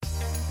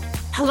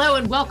Hello,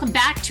 and welcome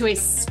back to a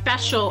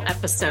special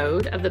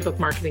episode of the Book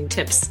Marketing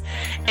Tips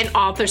and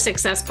Author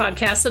Success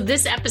Podcast. So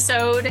this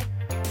episode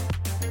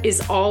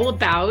is all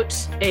about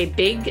a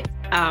big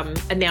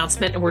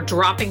announcement, and we're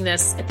dropping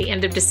this at the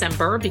end of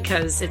December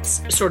because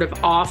it's sort of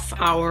off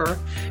our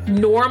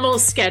normal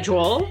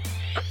schedule.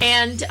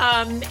 And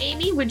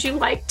Amy, would you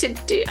like to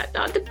do,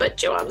 not to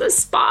put you on the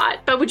spot,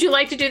 but would you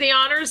like to do the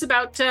honors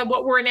about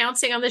what we're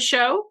announcing on the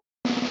show?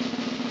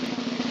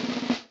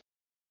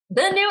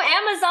 The new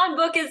Amazon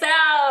book is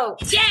out.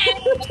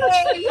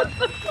 Yay!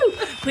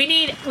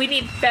 we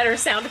need better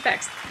sound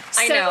effects.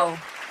 I know.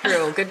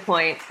 True. Good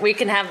point. We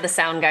can have the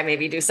sound guy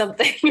maybe do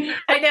something.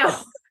 I know.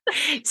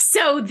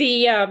 So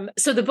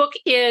the book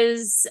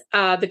is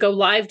the go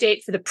live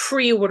date for the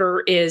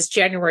pre-order is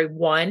January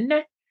 1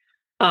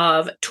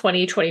 of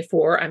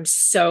 2024.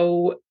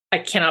 I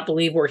cannot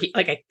believe we're here.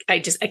 I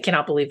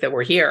cannot believe that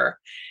we're here.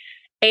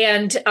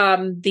 And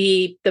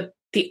the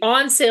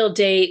on sale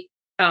date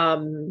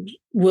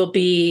will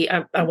be,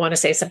 I want to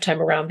say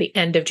sometime around the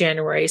end of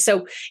January.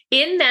 So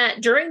during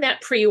that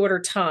pre-order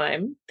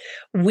time,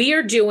 we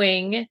are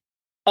doing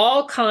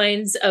all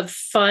kinds of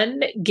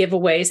fun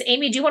giveaways.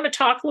 Amy, do you want to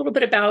talk a little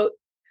bit about,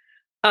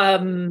 I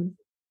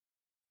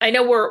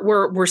know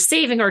we're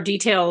saving our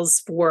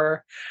details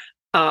for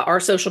our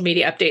social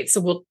media updates.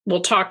 So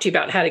we'll talk to you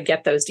about how to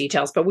get those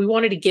details, but we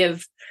wanted to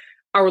give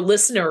our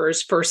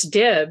listeners first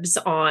dibs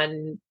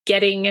on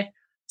getting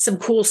some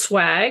cool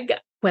swag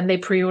when they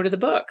pre-order the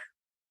book.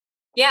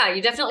 Yeah,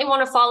 you definitely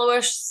want to follow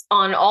us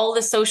on all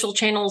the social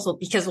channels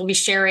because we'll be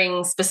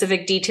sharing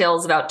specific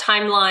details about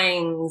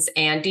timelines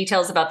and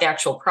details about the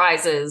actual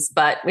prizes.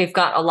 But we've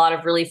got a lot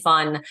of really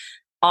fun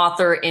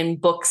author and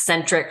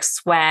book-centric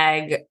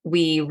swag.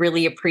 We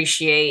really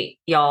appreciate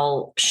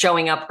y'all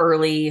showing up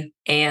early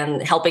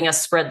and helping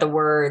us spread the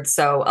word.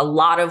 So a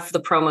lot of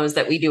the promos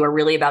that we do are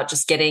really about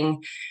just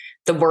getting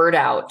the word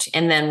out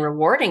and then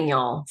rewarding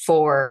y'all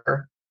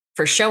for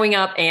showing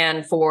up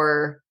and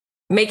for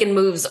making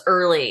moves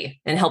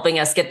early and helping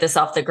us get this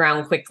off the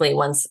ground quickly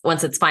once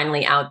it's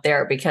finally out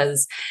there,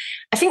 because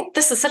I think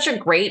this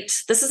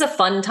is a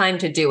fun time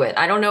to do it.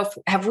 I don't know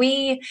have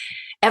we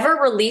ever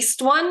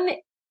released one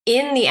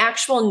in the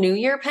actual New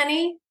Year,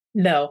 Penny?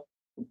 No.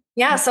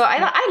 Yeah. So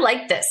I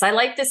like this. I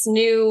like this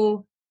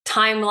new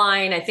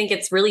timeline. I think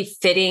it's really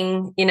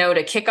fitting,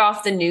 to kick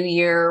off the new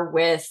year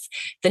with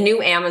the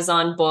new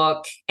Amazon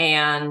book.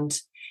 And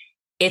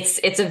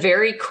it's a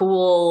very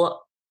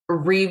cool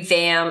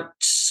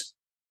revamped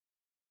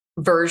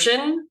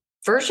version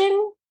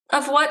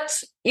of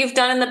what you've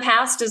done in the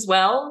past as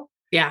well.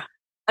 Yeah.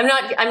 I'm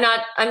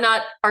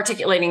not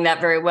articulating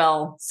that very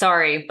well.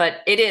 Sorry,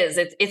 but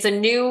it's a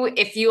new,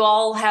 if you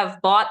all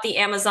have bought the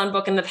Amazon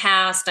book in the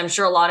past, I'm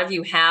sure a lot of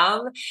you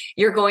have,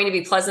 you're going to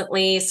be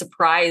pleasantly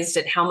surprised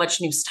at how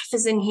much new stuff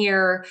is in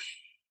here,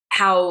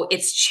 how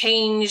it's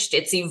changed,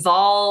 it's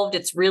evolved.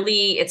 It's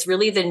really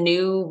the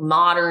new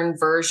modern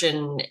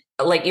version,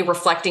 like you're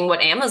reflecting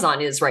what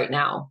Amazon is right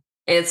now.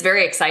 It's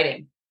very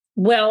exciting.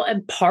 Well,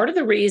 and part of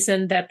the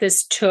reason that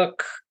this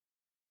took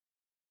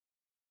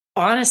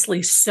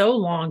honestly so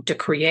long to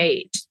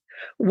create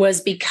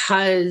was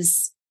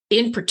because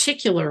in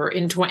particular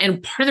and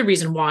part of the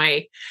reason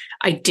why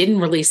I didn't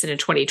release it in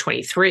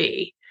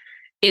 2023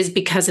 is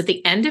because at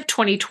the end of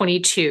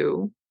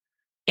 2022,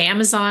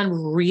 Amazon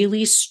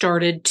really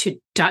started to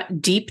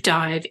deep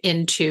dive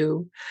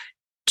into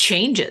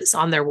changes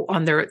on their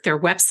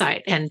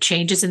website and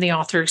changes in the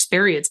author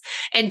experience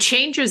and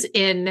changes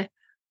in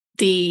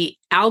the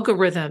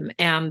algorithm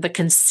and the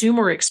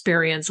consumer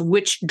experience,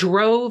 which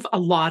drove a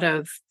lot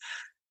of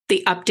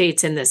the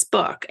updates in this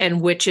book,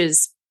 and which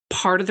is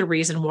part of the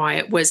reason why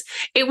it was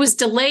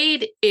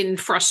delayed in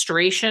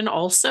frustration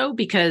also,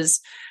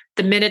 because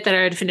the minute that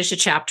I had finished a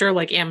chapter,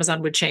 like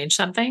Amazon would change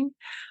something.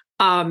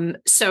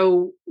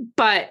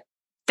 But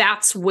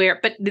that's where,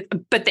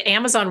 but the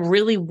Amazon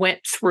really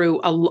went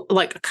through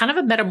kind of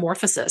a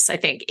metamorphosis, I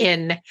think,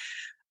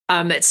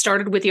 it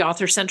started with the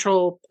Author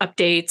Central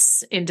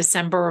updates in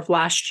December of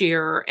last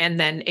year, and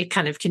then it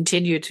kind of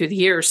continued through the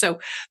year. So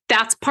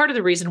that's part of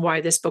the reason why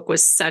this book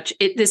was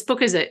this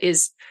book is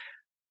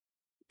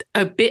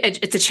a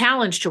bit, it's a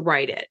challenge to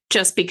write it,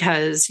 just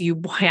because you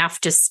have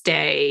to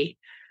stay,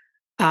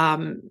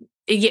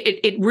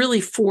 it really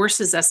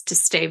forces us to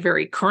stay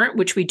very current,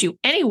 which we do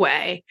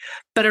anyway,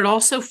 but it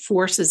also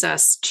forces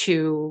us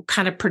to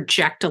kind of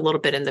project a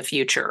little bit in the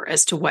future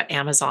as to what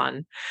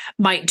Amazon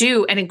might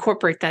do and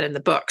incorporate that in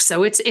the book.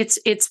 So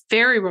it's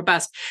very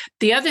robust.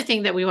 The other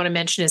thing that we want to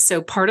mention is,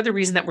 so part of the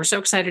reason that we're so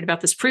excited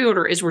about this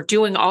pre-order is we're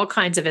doing all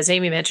kinds of, as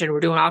Amy mentioned,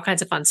 we're doing all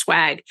kinds of fun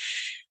swag.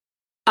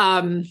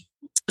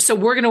 So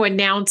we're going to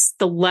announce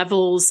the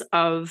levels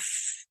of,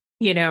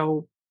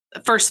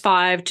 first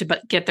 5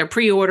 to get their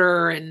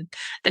pre-order, and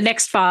the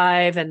next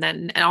 5, and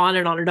then on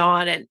and on and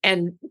on.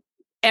 And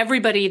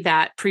everybody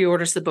that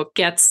pre-orders the book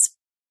gets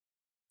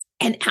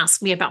an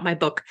Ask Me About My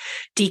Book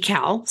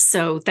decal.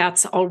 So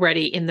that's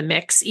already in the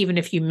mix, even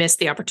if you miss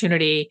the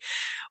opportunity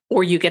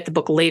or you get the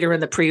book later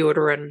in the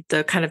pre-order and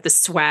the kind of the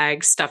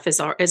swag stuff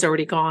is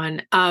already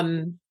gone.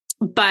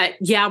 but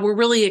yeah, we're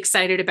really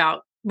excited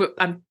about,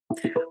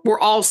 we're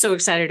all so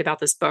excited about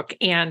this book.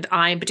 And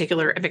I in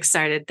particular am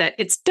excited that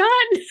it's done.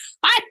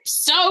 I'm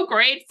so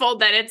grateful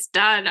that it's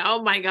done.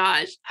 Oh my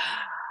gosh.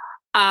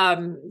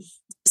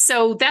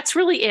 So that's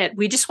really it.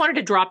 We just wanted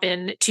to drop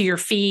in to your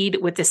feed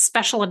with this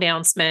special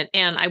announcement.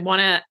 And I want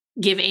to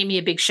give Amy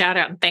a big shout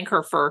out and thank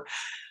her for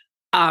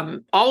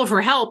all of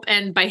her help.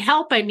 And by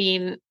help, I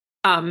mean,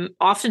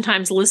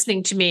 oftentimes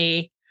listening to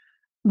me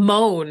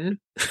moan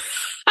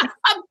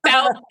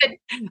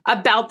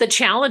about the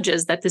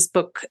challenges that this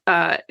book,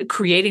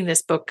 creating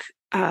this book,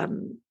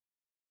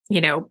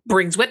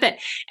 brings with it.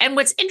 And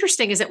what's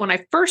interesting is that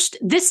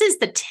this is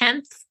the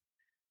 10th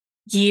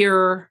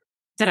year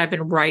that I've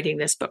been writing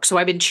this book. So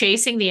I've been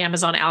chasing the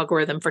Amazon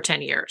algorithm for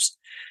 10 years.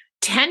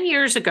 10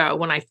 years ago,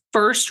 when I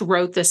first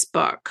wrote this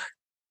book,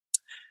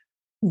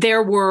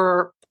 there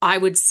were, I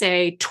would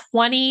say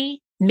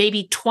 20,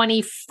 maybe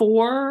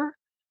 24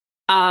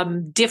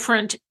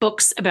 different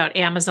books about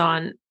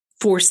Amazon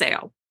for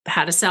sale,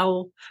 how to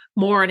sell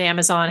more on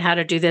Amazon, how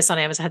to do this on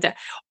Amazon,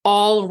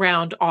 all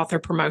around author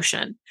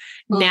promotion.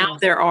 Now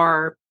there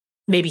are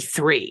maybe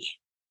 3.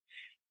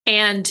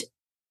 And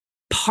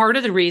part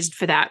of the reason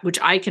for that, which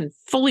I can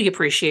fully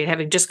appreciate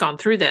having just gone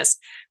through this,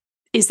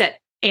 is that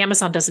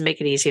Amazon doesn't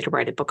make it easy to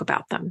write a book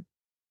about them.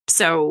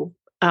 So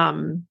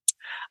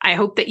I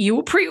hope that you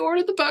will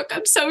pre-order the book.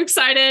 I'm so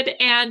excited.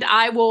 And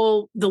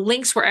the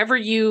links wherever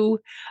the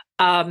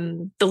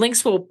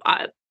links will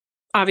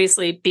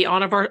obviously be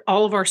on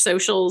all of our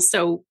socials.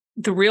 So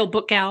The Real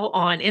Book Gal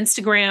on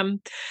Instagram,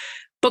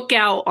 Book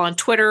Gal on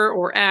Twitter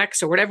or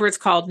X or whatever it's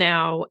called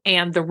now.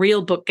 And The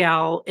Real Book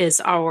Gal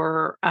is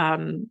our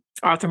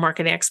Author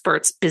Marketing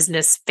Experts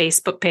business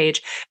Facebook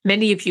page.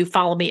 Many of you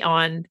follow me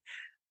on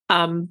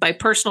my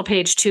personal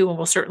page too, and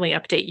we'll certainly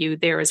update you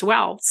there as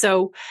well.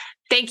 So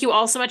thank you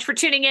all so much for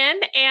tuning in,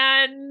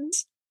 and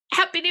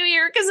Happy New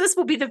Year, because this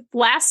will be the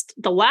last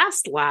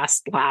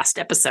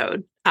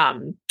episode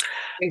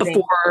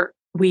before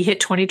we hit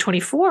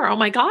 2024. Oh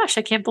my gosh,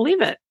 I can't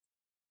believe it.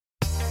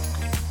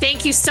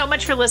 Thank you so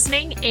much for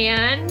listening,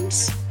 and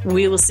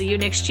we will see you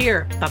next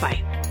year.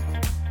 Bye-bye.